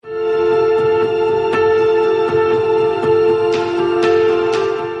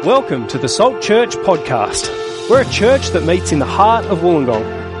Welcome to the Salt Church podcast. We're a church that meets in the heart of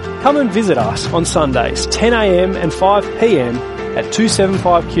Wollongong. Come and visit us on Sundays, 10 a.m. and 5 p.m. at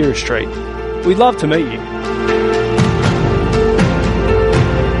 275 Keira Street. We'd love to meet you.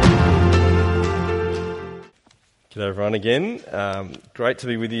 G'day everyone again. Great to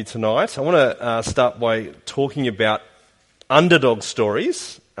be with you tonight. I want to start by talking about underdog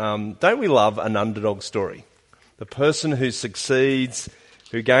stories. Don't we love an underdog story? The person who succeeds,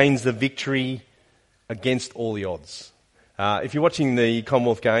 who gains the victory against all the odds. If you're watching the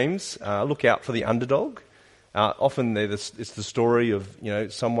Commonwealth Games, look out for the underdog. Often it's the story of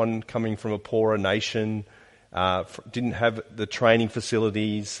someone coming from a poorer nation, didn't have the training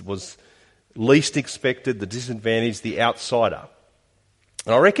facilities, was least expected, the disadvantaged, the outsider.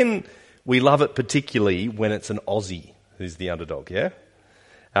 And I reckon we love it particularly when it's an Aussie who's the underdog, yeah?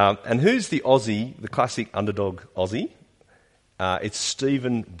 And who's the Aussie, the classic underdog Aussie? It's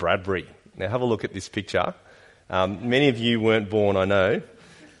Stephen Bradbury. Now have a look at this picture. Many of you weren't born, I know,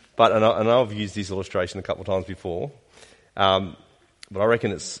 but and I've used this illustration a couple of times before. But I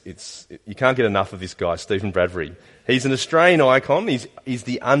reckon you can't get enough of this guy, Stephen Bradbury. He's an Australian icon. He's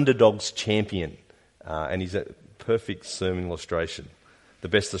the underdog's champion, and he's a perfect sermon illustration, the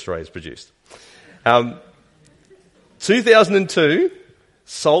best Australia's produced. 2002,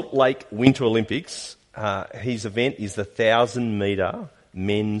 Salt Lake Winter Olympics. His event is the 1,000-metre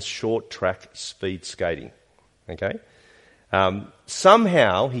men's short track speed skating. Okay,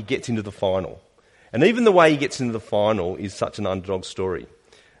 somehow he gets into the final, and even the way he gets into the final is such an underdog story.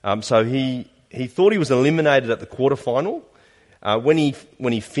 So he thought he was eliminated at the quarterfinal when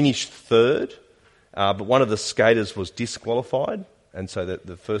he finished third, but one of the skaters was disqualified, and so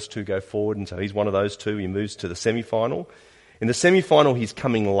the first two go forward, and so he's one of those two. He moves to the semi-final. In the semi-final, he's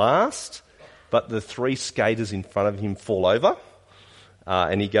coming last, but the three skaters in front of him fall over,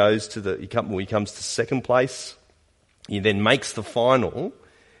 and he comes to second place. He then makes the final.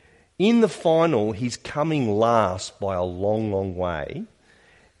 In the final, he's coming last by a long, long way,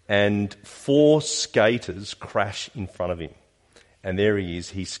 and four skaters crash in front of him. And there he is.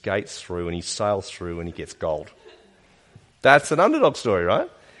 He skates through and he sails through and he gets gold. That's an underdog story, right?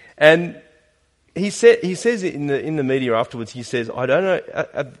 And he says in the media afterwards, he says, I don't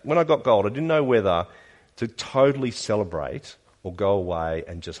know, when I got gold, I didn't know whether to totally celebrate or go away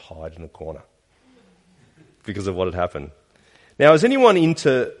and just hide in a corner because of what had happened. Now, is anyone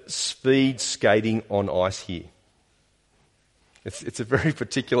into speed skating on ice here? It's a very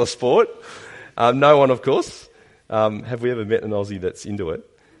particular sport. No one, of course. Have we ever met an Aussie that's into it?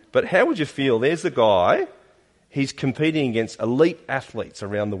 But how would you feel? There's the guy. He's competing against elite athletes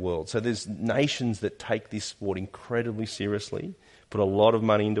around the world. So there's nations that take this sport incredibly seriously, put a lot of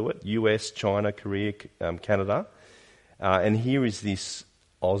money into it. US, China, Korea, Canada. And here is this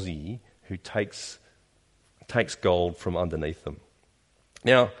Aussie who takes gold from underneath them.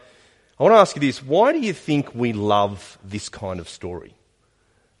 Now, I want to ask you this. Why do you think we love this kind of story?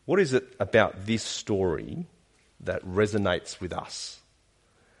 What is it about this story that resonates with us?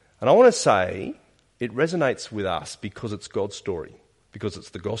 And I want to say it resonates with us because it's God's story, because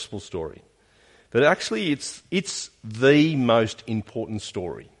it's the gospel story. That actually it's the most important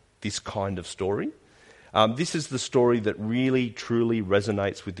story, this kind of story. This is the story that really, truly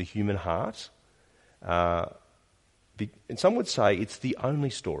resonates with the human heart. And some would say it's the only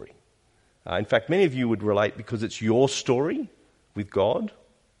story. In fact, many of you would relate because it's your story with God.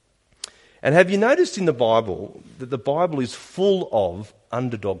 And have you noticed in the Bible that the Bible is full of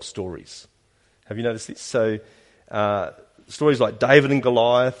underdog stories? Have you noticed this? So stories like David and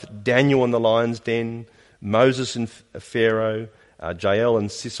Goliath, Daniel and the lion's den, Moses and Pharaoh, Jael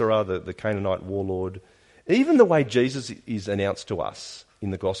and Sisera, the Canaanite warlord. Even the way Jesus is announced to us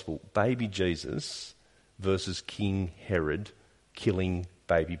in the gospel, baby Jesus versus King Herod killing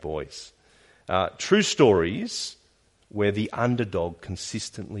baby boys. True stories where the underdog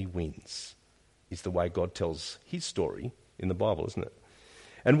consistently wins is the way God tells his story in the Bible, isn't it?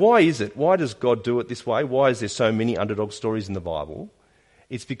 And why is it? Why does God do it this way? Why is there so many underdog stories in the Bible?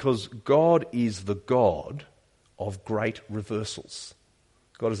 It's because God is the God of great reversals.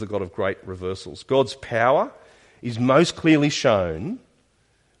 God is the God of great reversals. God's power is most clearly shown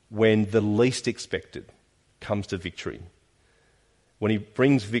when the least expected comes to victory. When he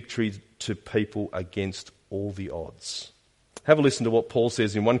brings victory to people against all the odds. Have a listen to what Paul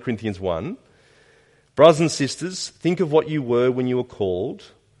says in 1 Corinthians 1. Brothers and sisters, think of what you were when you were called.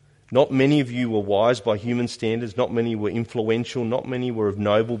 Not many of you were wise by human standards. Not many were influential. Not many were of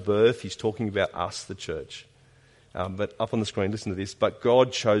noble birth. He's talking about us, the church. But up on the screen, listen to this. But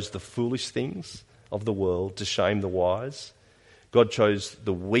God chose the foolish things of the world to shame the wise. God chose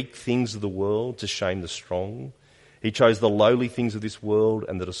the weak things of the world to shame the strong. He chose the lowly things of this world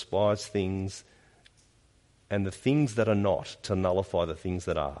and the despised things and the things that are not to nullify the things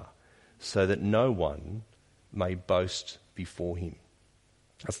that are, so that no one may boast before him.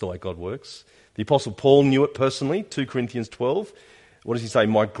 That's the way God works. The Apostle Paul knew it personally, 2 Corinthians 12. What does he say?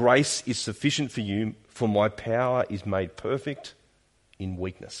 My grace is sufficient for you, for my power is made perfect in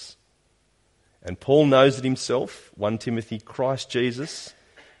weakness. And Paul knows it himself, 1 Timothy, Christ Jesus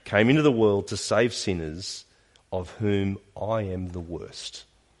came into the world to save sinners, of whom I am the worst.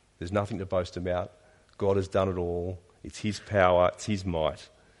 There's nothing to boast about. God has done it all. It's his power, it's his might.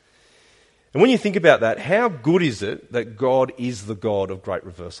 And when you think about that, how good is it that God is the God of great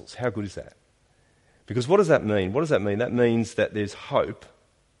reversals? How good is that? Because what does that mean? What does that mean? That means that there's hope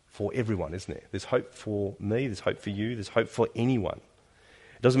for everyone, isn't there? There's hope for me, there's hope for you, there's hope for anyone.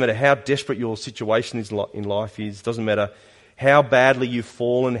 It doesn't matter how desperate your situation in life is. It doesn't matter how badly you've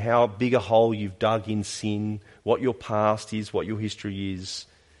fallen, how big a hole you've dug in sin, what your past is, what your history is.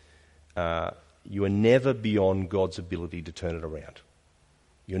 You are never beyond God's ability to turn it around.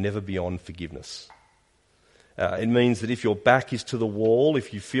 You're never beyond forgiveness. It means that if your back is to the wall,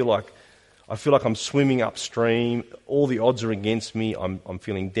 if you feel like, I feel like I'm swimming upstream, all the odds are against me, I'm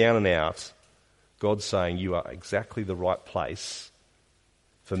feeling down and out, God's saying you are exactly the right place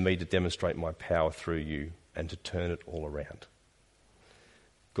for me to demonstrate my power through you and to turn it all around.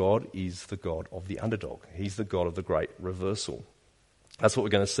 God is the God of the underdog. He's the God of the great reversal. That's what we're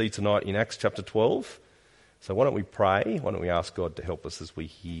going to see tonight in Acts chapter 12. So why don't we pray? Why don't we ask God to help us as we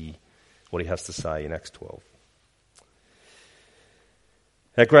hear what he has to say in Acts 12.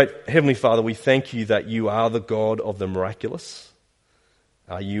 Our great Heavenly Father, we thank you that you are the God of the miraculous.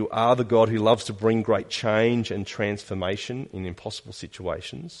 You are the God who loves to bring great change and transformation in impossible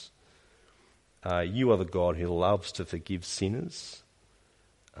situations. You are the God who loves to forgive sinners.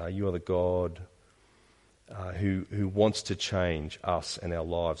 You are the God who wants to change us and our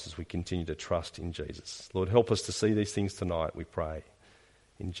lives as we continue to trust in Jesus. Lord, help us to see these things tonight, we pray.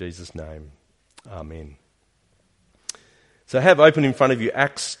 In Jesus' name, amen. So have open in front of you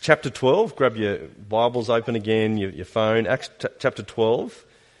Acts chapter 12. Grab your Bibles open again, your phone. Acts chapter 12.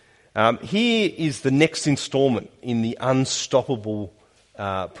 Here is the next instalment in the unstoppable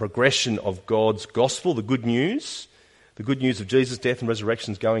progression of God's gospel, the good news. The good news of Jesus' death and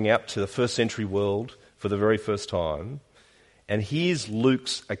resurrection is going out to the first century world for the very first time. And here's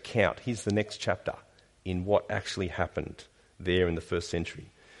Luke's account. Here's the next chapter in what actually happened there in the first century.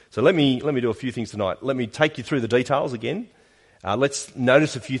 So let me do a few things tonight. Let me take you through the details again. Let's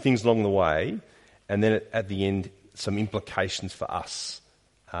notice a few things along the way, and then at the end, some implications for us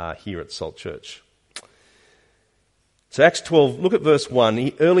here at Salt Church. So Acts 12, look at verse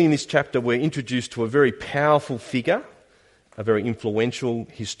 1. Early in this chapter, we're introduced to a very powerful figure, a very influential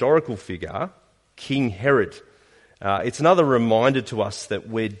historical figure, King Herod. It's another reminder to us that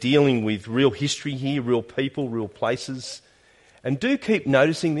we're dealing with real history here, real people, real places. And do keep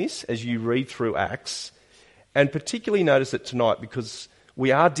noticing this as you read through Acts. And particularly notice it tonight because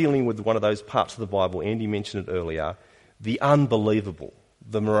we are dealing with one of those parts of the Bible, Andy mentioned it earlier, the unbelievable,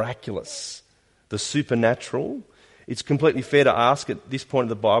 the miraculous, the supernatural. It's completely fair to ask at this point of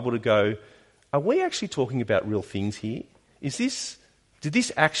the Bible to go, are we actually talking about real things here? Did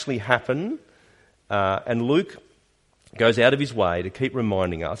this actually happen? And Luke goes out of his way to keep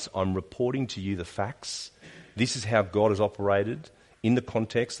reminding us, I'm reporting to you the facts. This is how God has operated in the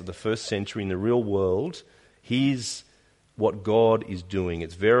context of the first century in the real world. Here's what God is doing.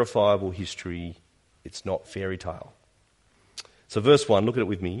 It's verifiable history. It's not fairy tale. So verse 1, look at it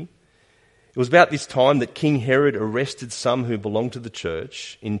with me. It was about this time that King Herod arrested some who belonged to the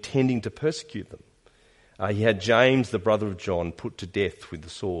church, intending to persecute them. He had James, the brother of John, put to death with the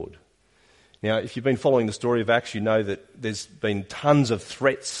sword. Now, if you've been following the story of Acts, you know that there's been tons of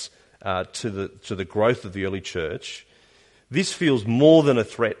threats to the growth of the early church. This feels more than a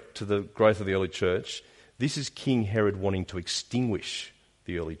threat to the growth of the early church. This is King Herod wanting to extinguish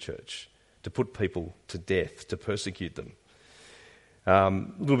the early church, to put people to death, to persecute them. A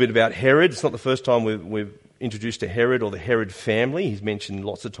little bit about Herod. It's not the first time we've introduced to Herod or the Herod family. He's mentioned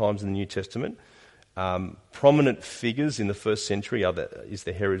lots of times in the New Testament. Prominent figures in the first century is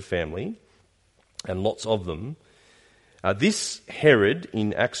the Herod family, and lots of them. This Herod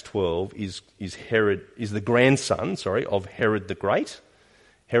in Acts 12 is the grandson, of Herod the Great.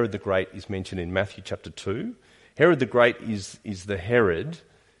 Herod the Great is mentioned in Matthew chapter 2. Herod the Great is the Herod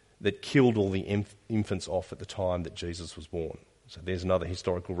that killed all the infants off at the time that Jesus was born. So there's another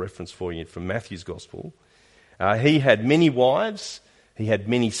historical reference for you from Matthew's Gospel. He had many wives. He had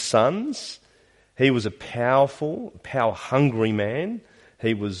many sons. He was a powerful, power-hungry man.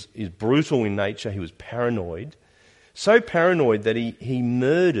 He was brutal in nature. He was paranoid. So paranoid that he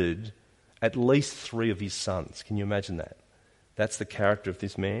murdered at least 3 of his sons. Can you imagine that? That's the character of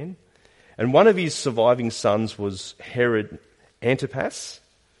this man. And one of his surviving sons was Herod Antipas.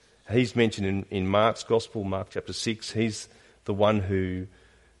 He's mentioned in Mark's Gospel, Mark chapter 6. He's the one who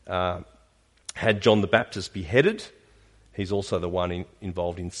had John the Baptist beheaded. He's also the one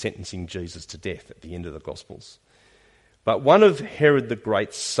involved in sentencing Jesus to death at the end of the Gospels. But one of Herod the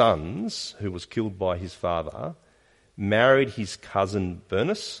Great's sons, who was killed by his father, married his cousin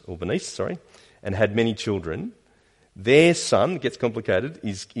Bernice, and had many children. Their son, it gets complicated,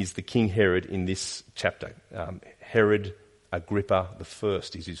 is the King Herod in this chapter. Herod Agrippa I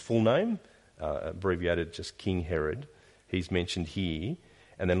is his full name, abbreviated just King Herod. He's mentioned here.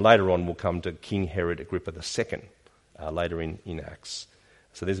 And then later on we'll come to King Herod Agrippa II, later in Acts.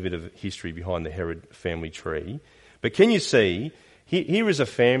 So there's a bit of history behind the Herod family tree. But can you see, here is a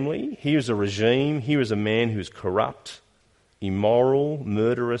family, here is a regime, here is a man who's corrupt, immoral,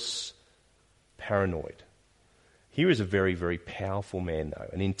 murderous, paranoid. Here is a very, very powerful man, though,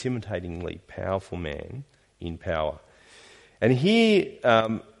 an intimidatingly powerful man in power. And here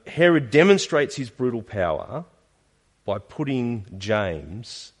Herod demonstrates his brutal power by putting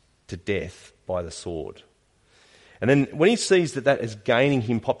James to death by the sword. And then when he sees that is gaining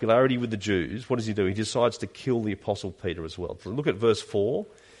him popularity with the Jews, what does he do? He decides to kill the Apostle Peter as well. So look at verse 4.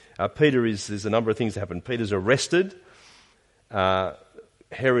 There's a number of things that happen. Peter's arrested.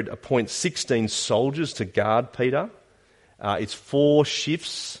 Herod appoints 16 soldiers to guard Peter. It's 4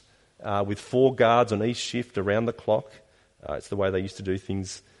 shifts with 4 guards on each shift around the clock. It's the way they used to do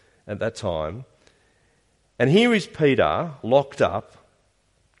things at that time. And here is Peter locked up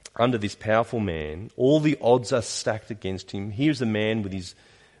under this powerful man. All the odds are stacked against him. Here's a man with his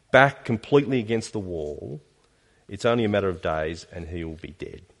back completely against the wall. It's only a matter of days and he will be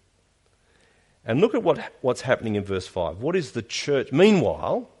dead. And look at what's happening in verse 5. What is the church?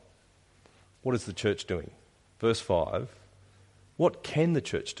 Meanwhile, what is the church doing? Verse 5. What can the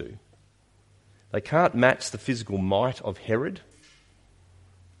church do? They can't match the physical might of Herod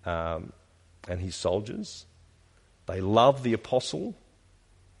and his soldiers. They love the apostle.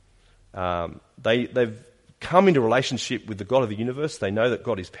 They've come into relationship with the God of the universe. They know that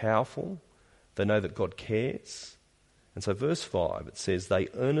God is powerful. They know that God cares. And so verse 5, it says, they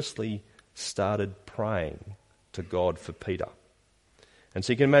earnestly started praying to God for Peter. And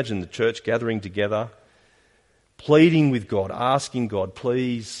so you can imagine the church gathering together, pleading with God, asking God,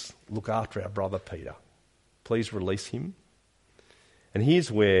 please look after our brother Peter. Please release him. And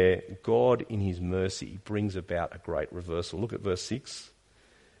here's where God in his mercy brings about a great reversal. Look at verse 6.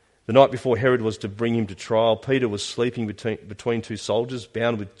 The night before Herod was to bring him to trial, Peter was sleeping between 2 soldiers,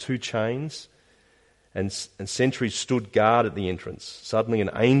 bound with 2 chains, and sentries stood guard at the entrance. Suddenly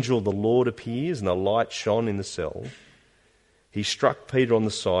an angel of the Lord appears, and a light shone in the cell. He struck Peter on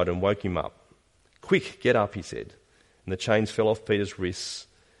the side and woke him up. Quick, get up, he said. And the chains fell off Peter's wrists.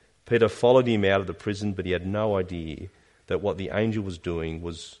 Peter followed him out of the prison, but he had no idea that what the angel was doing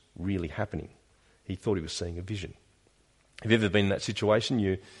was really happening. He thought he was seeing a vision. Have you ever been in that situation?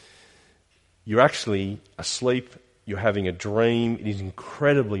 You're actually asleep, you're having a dream, it is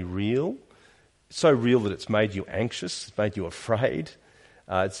incredibly real. It's so real that it's made you anxious, it's made you afraid.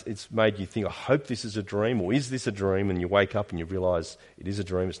 It's made you think, I hope this is a dream, or is this a dream? And you wake up and you realise it is a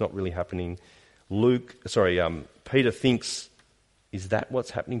dream, it's not really happening. Peter thinks, is that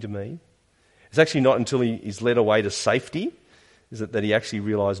what's happening to me? It's actually not until he is led away to safety that he actually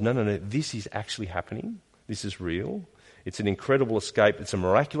realised, no, this is actually happening. This is real. It's an incredible escape. It's a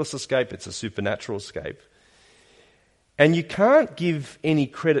miraculous escape. It's a supernatural escape. And you can't give any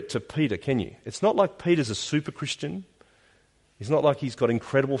credit to Peter, can you? It's not like Peter's a super Christian. It's not like he's got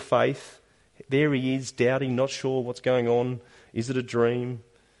incredible faith. There he is, doubting, not sure what's going on. Is it a dream?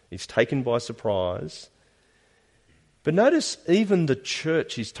 He's taken by surprise. But notice even the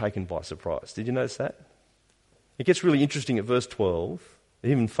church is taken by surprise. Did you notice that? It gets really interesting at verse 12.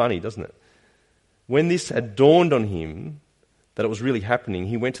 Even funny, doesn't it? When this had dawned on him that it was really happening,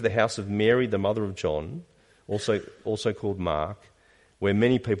 he went to the house of Mary, the mother of John, also called Mark, where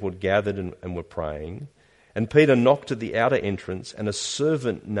many people had gathered and were praying. And Peter knocked at the outer entrance, and a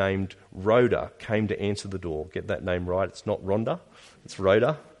servant named Rhoda came to answer the door. Get that name right. It's not Rhonda, it's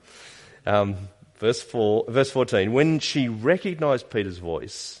Rhoda. Verse 14, when she recognised Peter's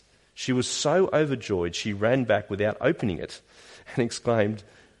voice, she was so overjoyed she ran back without opening it and exclaimed,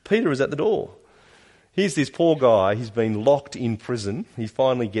 Peter is at the door. Here's this poor guy, he's been locked in prison. He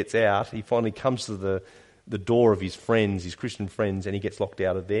finally gets out. He finally comes to the door of his friends, his Christian friends, and he gets locked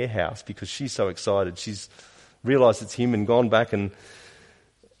out of their house because she's so excited. She's realised it's him and gone back, and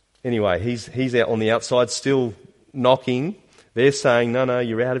anyway, he's out on the outside still knocking. They're saying, no,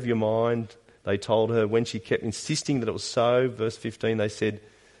 you're out of your mind. They told her when she kept insisting that it was so. Verse 15, they said,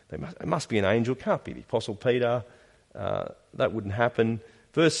 it must be an angel, can't be the Apostle Peter. That wouldn't happen.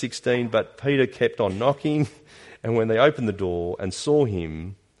 Verse 16, but Peter kept on knocking, and when they opened the door and saw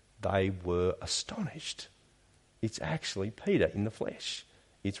him, they were astonished. It's actually Peter in the flesh.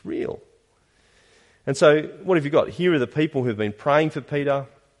 It's real. And so what have you got? Here are the people who've been praying for Peter,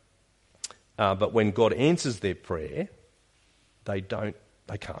 but when God answers their prayer, they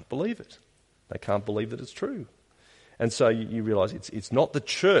can't believe it. They can't believe that it's true. And so you realise it's not the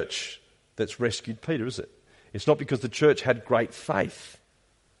church that's rescued Peter, is it? It's not because the church had great faith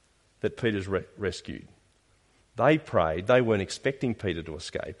that Peter's rescued. They prayed. They weren't expecting Peter to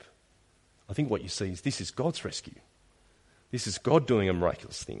escape. I think what you see is this is God's rescue. This is God doing a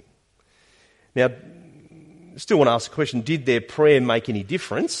miraculous thing. Now, still want to ask the question, did their prayer make any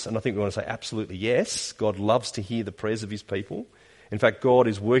difference? And I think we want to say absolutely yes. God loves to hear the prayers of his people. In fact, God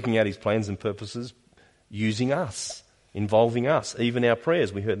is working out his plans and purposes using us, involving us, even our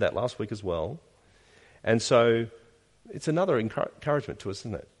prayers. We heard that last week as well. And so it's another encouragement to us,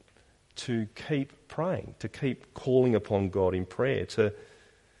 isn't it? To keep praying, to keep calling upon God in prayer.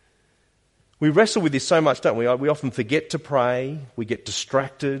 We wrestle with this so much, don't we? We often forget to pray, we get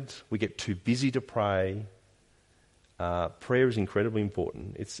distracted, we get too busy to pray. Prayer is incredibly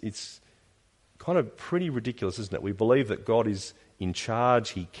important. It's kind of pretty ridiculous, isn't it? We believe that God is in charge,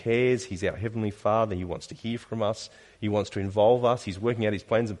 he cares, he's our Heavenly Father, he wants to hear from us, he wants to involve us, he's working out his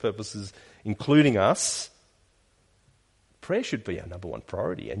plans and purposes, including us. Prayer should be our number one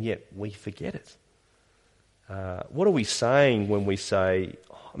priority, and yet we forget it. What are we saying when we say,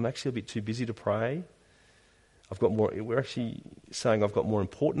 I'm actually a bit too busy to pray? We're actually saying I've got more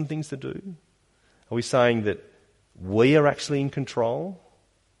important things to do. Are we saying that we are actually in control,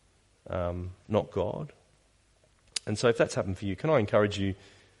 not God? And so if that's happened for you, can I encourage you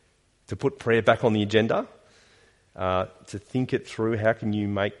to put prayer back on the agenda, to think it through? How can you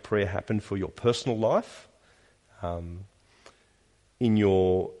make prayer happen for your personal life, amongst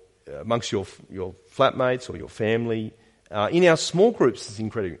your flatmates or your family? In our small groups, it's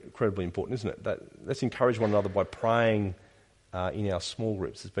incredibly important, isn't it? Let's encourage one another by praying in our small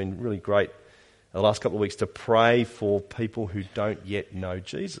groups. It's been really great the last couple of weeks to pray for people who don't yet know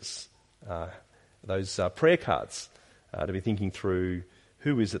Jesus. Those prayer cards, to be thinking through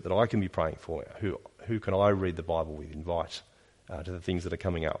who is it that I can be praying for? Who can I read the Bible with, invite to the things that are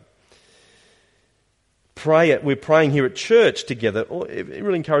coming up? We're praying here at church together. It's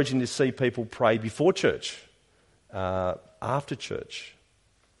really encouraging to see people pray before church, after church.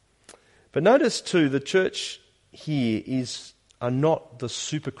 But notice too, the church here are not the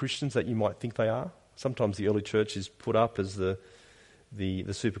super Christians that you might think they are. Sometimes the early church is put up as the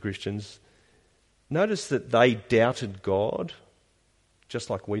super Christians. Notice that they doubted God just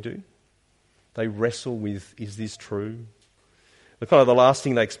like we do. They wrestle with, is this true? The last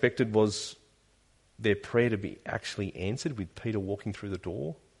thing they expected was their prayer to be actually answered with Peter walking through the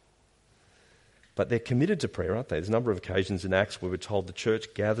door. But they're committed to prayer, aren't they? There's a number of occasions in Acts where we're told the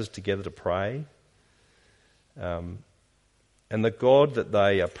church gathers together to pray. And the God that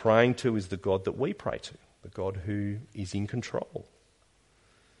they are praying to is the God that we pray to, the God who is in control,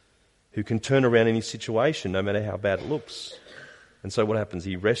 who can turn around any situation no matter how bad it looks. And so what happens?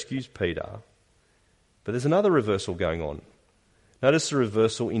 He rescues Peter. But there's another reversal going on. Notice the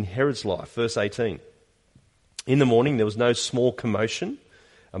reversal in Herod's life, verse 18. In the morning there was no small commotion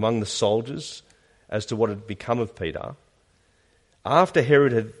among the soldiers as to what had become of Peter. After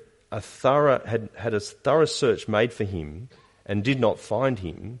Herod had a thorough search made for him and did not find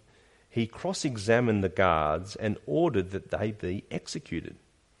him, he cross-examined the guards and ordered that they be executed.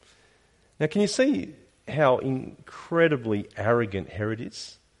 Now, can you see how incredibly arrogant Herod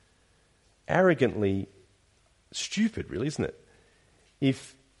is? Arrogantly stupid, really, isn't it?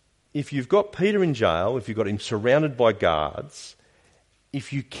 If you've got Peter in jail, if you've got him surrounded by guards,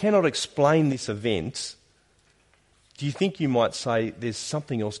 if you cannot explain this event, do you think you might say there's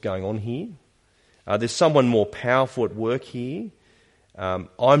something else going on here? There's someone more powerful at work here.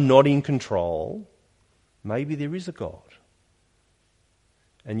 I'm not in control. Maybe there is a God.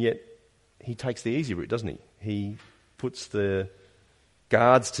 And yet he takes the easy route, doesn't he? He puts the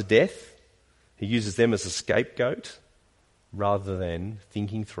guards to death. He uses them as a scapegoat rather than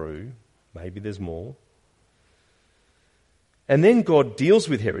thinking through, maybe there's more. And then God deals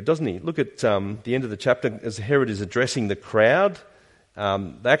with Herod, doesn't he? Look at the end of the chapter as Herod is addressing the crowd.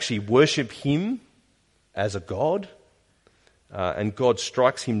 They actually worship him as a god, and God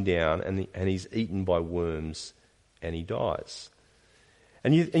strikes him down, and he's eaten by worms, and he dies.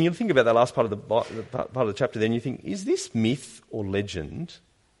 And you think about that last part of the chapter there, and you think, is this myth or legend?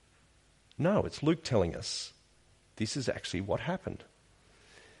 No, it's Luke telling us this is actually what happened.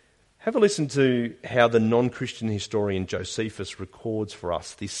 Have a listen to how the non-Christian historian Josephus records for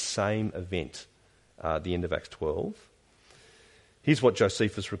us this same event at the end of Acts 12. Here's what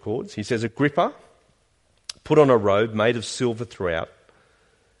Josephus records. He says, Agrippa put on a robe made of silver throughout,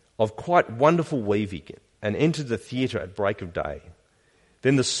 of quite wonderful weaving, and entered the theatre at break of day.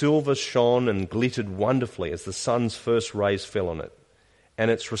 Then the silver shone and glittered wonderfully as the sun's first rays fell on it,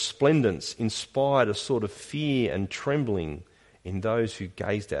 and its resplendence inspired a sort of fear and trembling in those who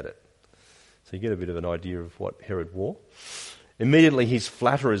gazed at it. So you get a bit of an idea of what Herod wore. Immediately his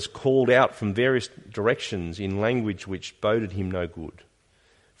flatterers called out from various directions in language which boded him no good,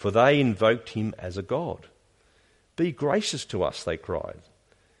 for they invoked him as a god. Be gracious to us, they cried.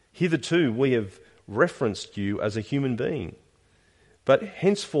 Hitherto we have reverenced you as a human being, but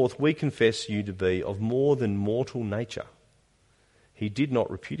henceforth we confess you to be of more than mortal nature. He did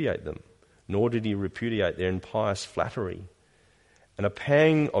not repudiate them, nor did he repudiate their impious flattery. And a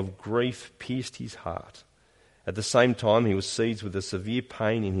pang of grief pierced his heart. At the same time he was seized with a severe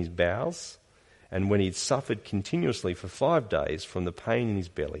pain in his bowels, and when he had suffered continuously for 5 days from the pain in his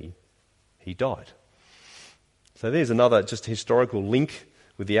belly, he died. So there's another just historical link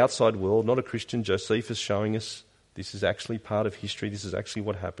with the outside world, not a Christian. Josephus showing us this is actually part of history. This is actually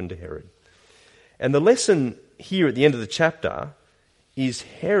what happened to Herod. And the lesson here at the end of the chapter is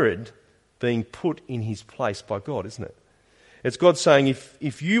Herod being put in his place by God, isn't it? It's God saying,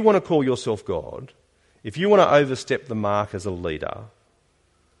 if you want to call yourself God, if you want to overstep the mark as a leader,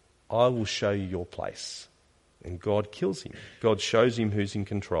 I will show you your place. And God kills him. God shows him who's in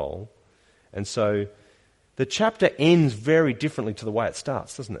control. And so the chapter ends very differently to the way it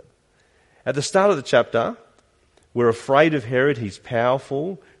starts, doesn't it? At the start of the chapter, we're afraid of Herod. He's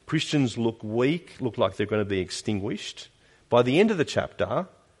powerful. Christians look weak, look like they're going to be extinguished. By the end of the chapter,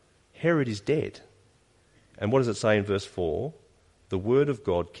 Herod is dead. And what does it say in verse 4? The word of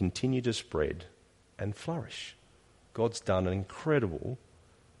God continued to spread and flourish. God's done an incredible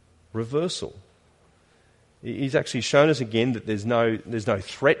reversal. He's actually shown us again that there's no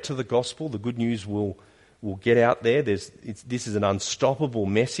threat to the gospel. The good news will get out there. This is an unstoppable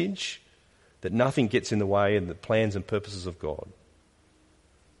message, that nothing gets in the way of the plans and purposes of God.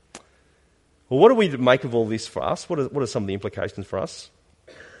 Well, what do we make of all this for us? What are some of the implications for us?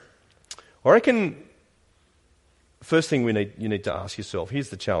 I reckon first thing you need to ask yourself, here's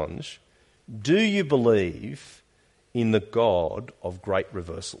the challenge. Do you believe in the God of great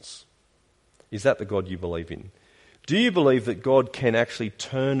reversals? Is that the God you believe in? Do you believe that God can actually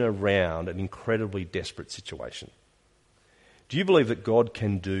turn around an incredibly desperate situation? Do you believe that God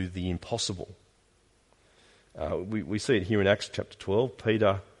can do the impossible? We see it here in Acts chapter 12.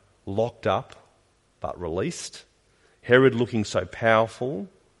 Peter locked up but released. Herod looking so powerful,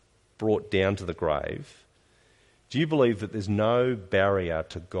 brought down to the grave. Do you believe that there's no barrier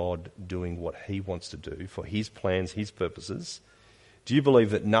to God doing what he wants to do for his plans, his purposes? Do you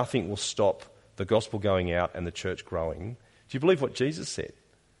believe that nothing will stop the gospel going out and the church growing? Do you believe what Jesus said?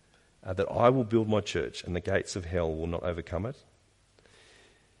 That I will build my church and the gates of hell will not overcome it?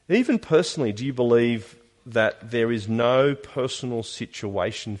 Even personally, do you believe that there is no personal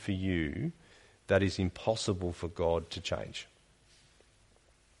situation for you that is impossible for God to change?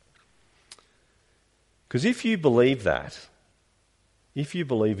 Because if you believe that, if you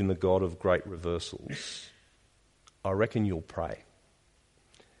believe in the God of great reversals, I reckon you'll pray.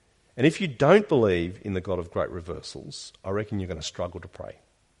 And if you don't believe in the God of great reversals, I reckon you're going to struggle to pray.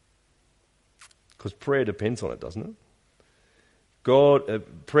 Because prayer depends on it, doesn't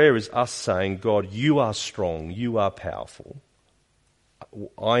it? Prayer is us saying, God, you are strong, you are powerful.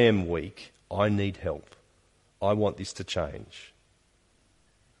 I am weak, I need help. I want this to change.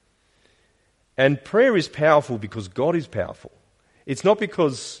 And prayer is powerful because God is powerful. It's not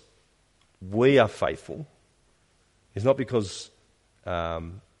because we are faithful. It's not because our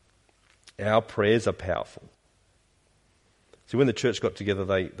prayers are powerful. See, when the church got together,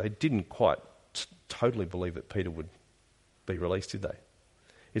 they didn't quite totally believe that Peter would be released, did they?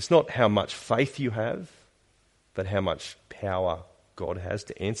 It's not how much faith you have, but how much power God has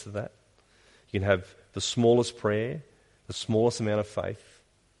to answer that. You can have the smallest prayer, the smallest amount of faith,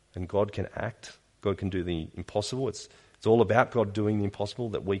 and God can act. God can do the impossible. It's all about God doing the impossible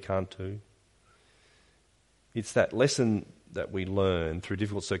that we can't do. It's that lesson that we learn through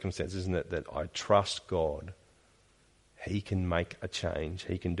difficult circumstances, isn't it? That I trust God. He can make a change.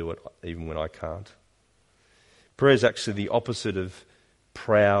 He can do it even when I can't. Prayer is actually the opposite of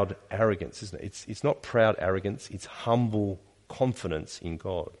proud arrogance, isn't it? It's not proud arrogance, it's humble confidence in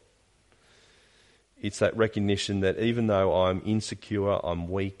God. It's that recognition that even though I'm insecure, I'm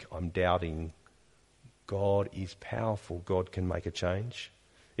weak, I'm doubting, God is powerful. God can make a change.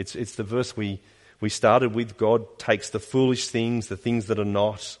 It's the verse we started with. God takes the foolish things, the things that are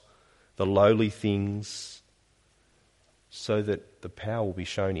not, the lowly things, so that the power will be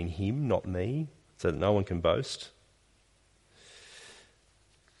shown in him, not me, so that no one can boast.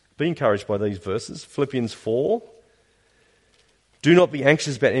 Be encouraged by these verses. Philippians 4. Do not be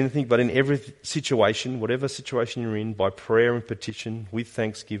anxious about anything, but in every situation, whatever situation you're in, by prayer and petition, with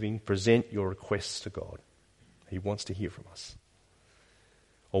thanksgiving, present your requests to God. He wants to hear from us.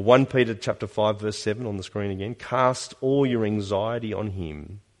 Or 1 Peter chapter 5, verse 7 on the screen again. Cast all your anxiety on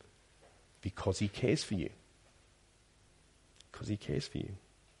him because he cares for you. Because he cares for you.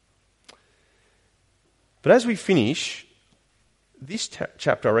 But as we finish, this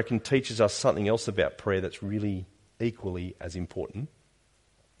chapter, I reckon, teaches us something else about prayer that's really equally as important.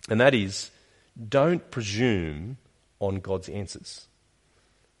 And that is, don't presume on God's answers.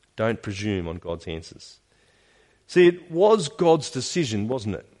 Don't presume on God's answers. See, it was God's decision,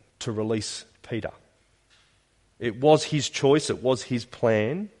 wasn't it, to release Peter. It was his choice, it was his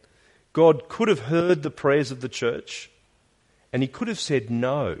plan. God could have heard the prayers of the church, and he could have said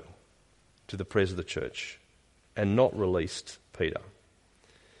no to the prayers of the church and not released Peter.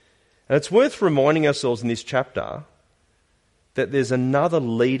 And it's worth reminding ourselves in this chapter that there's another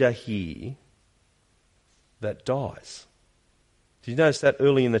leader here that dies. Did you notice that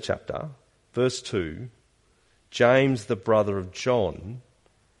early in the chapter? Verse 2, James, the brother of John,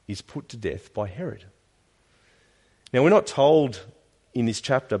 is put to death by Herod. Now, we're not told in this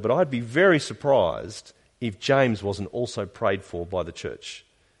chapter, but I'd be very surprised if James wasn't also prayed for by the church,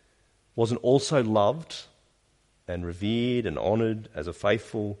 wasn't also loved and revered and honoured as a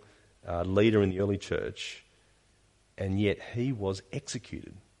faithful leader in the early church, and yet he was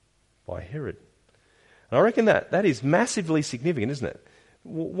executed by Herod. And I reckon that is massively significant, isn't it?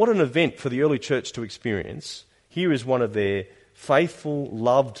 What an event for the early church to experience. Here is one of their faithful,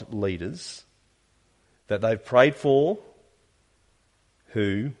 loved leaders that they've prayed for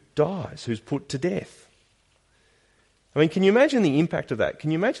who dies, who's put to death. I mean, can you imagine the impact of that?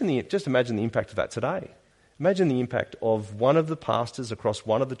 Can you imagine imagine the impact of that today? Imagine the impact of one of the pastors across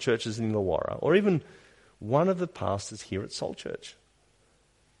one of the churches in Illawarra, or even one of the pastors here at Soul Church,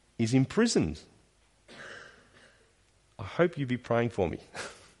 is imprisoned. I hope you'll be praying for me.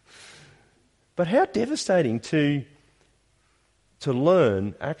 But how devastating to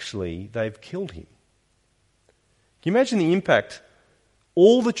learn, actually, they've killed him. Can you imagine the impact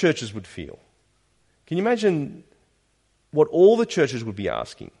all the churches would feel? Can you imagine what all the churches would be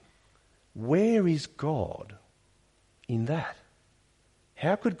asking? Where is God in that?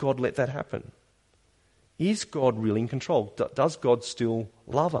 How could God let that happen? Is God really in control? Does God still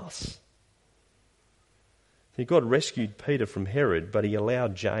love us? See, God rescued Peter from Herod, but he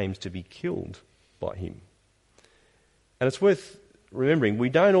allowed James to be killed by him. And it's worth remembering, we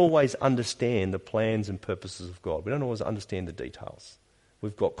don't always understand the plans and purposes of God. We don't always understand the details.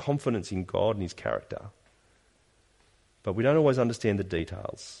 We've got confidence in God and his character, but we don't always understand the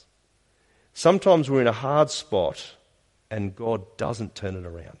details. Sometimes we're in a hard spot and God doesn't turn it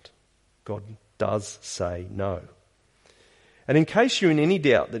around. God does say no. And in case you're in any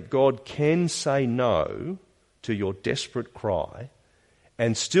doubt that God can say no to your desperate cry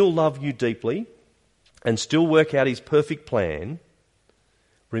and still love you deeply and still work out his perfect plan,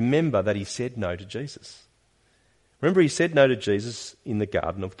 remember that he said no to Jesus. Remember, he said no to Jesus in the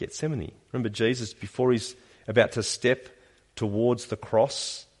Garden of Gethsemane. Remember, Jesus, before he's about to step towards the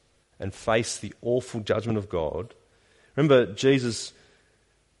cross and face the awful judgment of God, remember, Jesus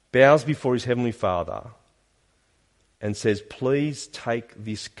bows before his heavenly Father and says, please take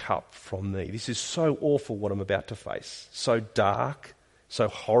this cup from me. This is so awful what I'm about to face. So dark, so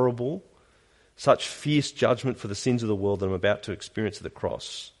horrible, such fierce judgment for the sins of the world that I'm about to experience at the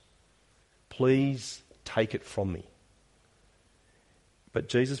cross. Please take it from me. But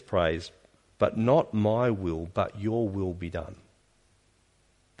Jesus prays, but not my will, but your will be done.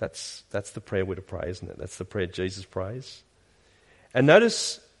 That's the prayer we're to pray, isn't it? That's the prayer Jesus prays. And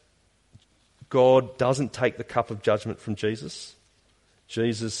notice God doesn't take the cup of judgment from Jesus.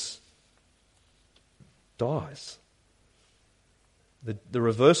 Jesus dies. The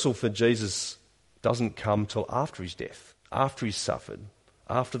reversal for Jesus doesn't come till after his death, after he's suffered,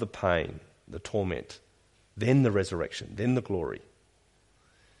 after the pain, the torment, then the resurrection, then the glory.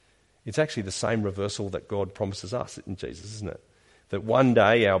 It's actually the same reversal that God promises us in Jesus, isn't it? That one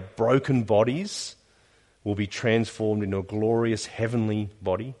day our broken bodies will be transformed into a glorious heavenly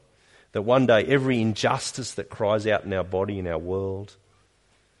body. That one day every injustice that cries out in our body, in our world,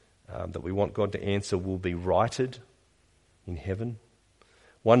 that we want God to answer will be righted in heaven.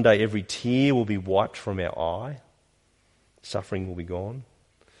 One day every tear will be wiped from our eye. Suffering will be gone.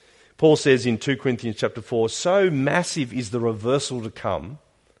 Paul says in 2 Corinthians chapter 4, so massive is the reversal to come,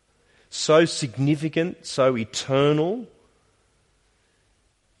 so significant, so eternal,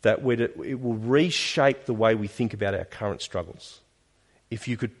 that it will reshape the way we think about our current struggles. If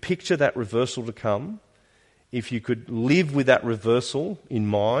you could picture that reversal to come, if you could live with that reversal in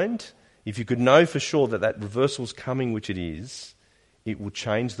mind, if you could know for sure that that reversal is coming, which it is, it will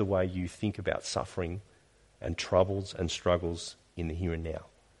change the way you think about suffering and troubles and struggles in the here and now.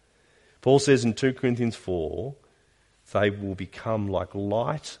 Paul says in 2 Corinthians 4, they will become like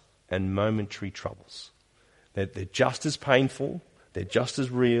light and momentary troubles. They're just as painful, they're just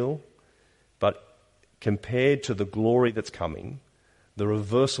as real, but compared to the glory that's coming, the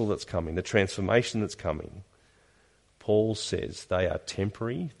reversal that's coming, the transformation that's coming, Paul says they are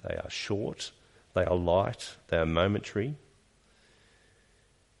temporary, they are short, they are light, they are momentary,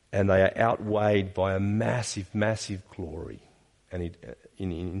 and they are outweighed by a massive, massive glory and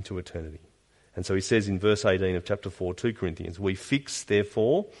into eternity. And so he says in verse 18 of chapter 4, 2 Corinthians, we fix,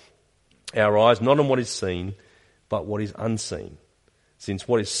 therefore, our eyes not on what is seen, but what is unseen. Since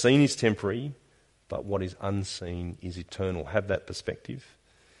what is seen is temporary, but what is unseen is eternal. Have that perspective.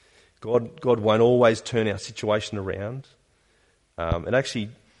 God won't always turn our situation around. And actually,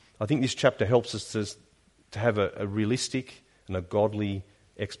 I think this chapter helps us to have a realistic and a godly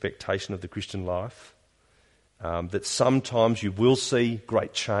expectation of the Christian life. That sometimes you will see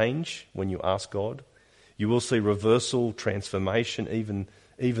great change when you ask God. You will see reversal, transformation,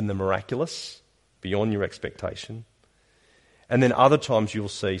 even the miraculous, beyond your expectation. And then other times you'll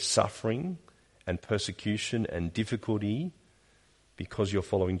see suffering and persecution and difficulty because you're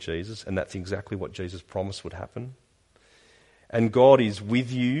following Jesus, and that's exactly what Jesus promised would happen. And God is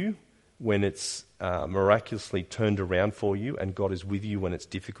with you when it's miraculously turned around for you, and God is with you when it's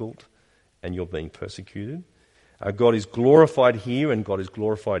difficult and you're being persecuted. God is glorified here and God is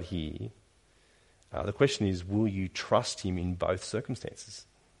glorified here. The question is, will you trust him in both circumstances?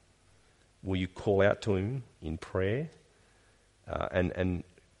 Will you call out to him in prayer and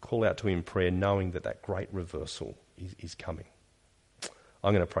call out to him in prayer knowing that great reversal is coming?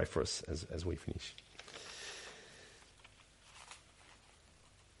 I'm going to pray for us as we finish.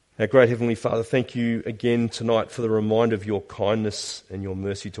 Our great Heavenly Father, thank you again tonight for the reminder of your kindness and your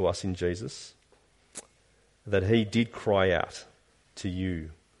mercy to us in Jesus, that he did cry out to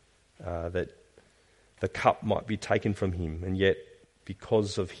you, that the cup might be taken from him, and yet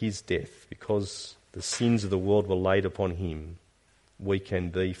because of his death, because the sins of the world were laid upon him, we can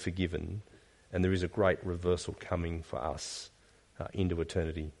be forgiven, and there is a great reversal coming for us into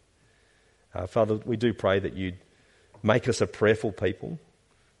eternity. Father, we do pray that you'd make us a prayerful people,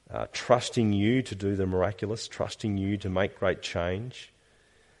 trusting you to do the miraculous, trusting you to make great change.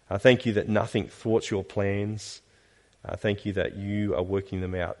 Thank you that nothing thwarts your plans. Thank you that you are working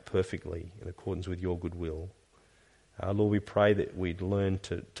them out perfectly in accordance with your good will. Lord, we pray that we'd learn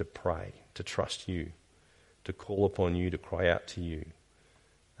to pray, to trust you, to call upon you, to cry out to you.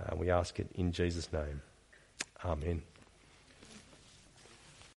 We ask it in Jesus' name. Amen.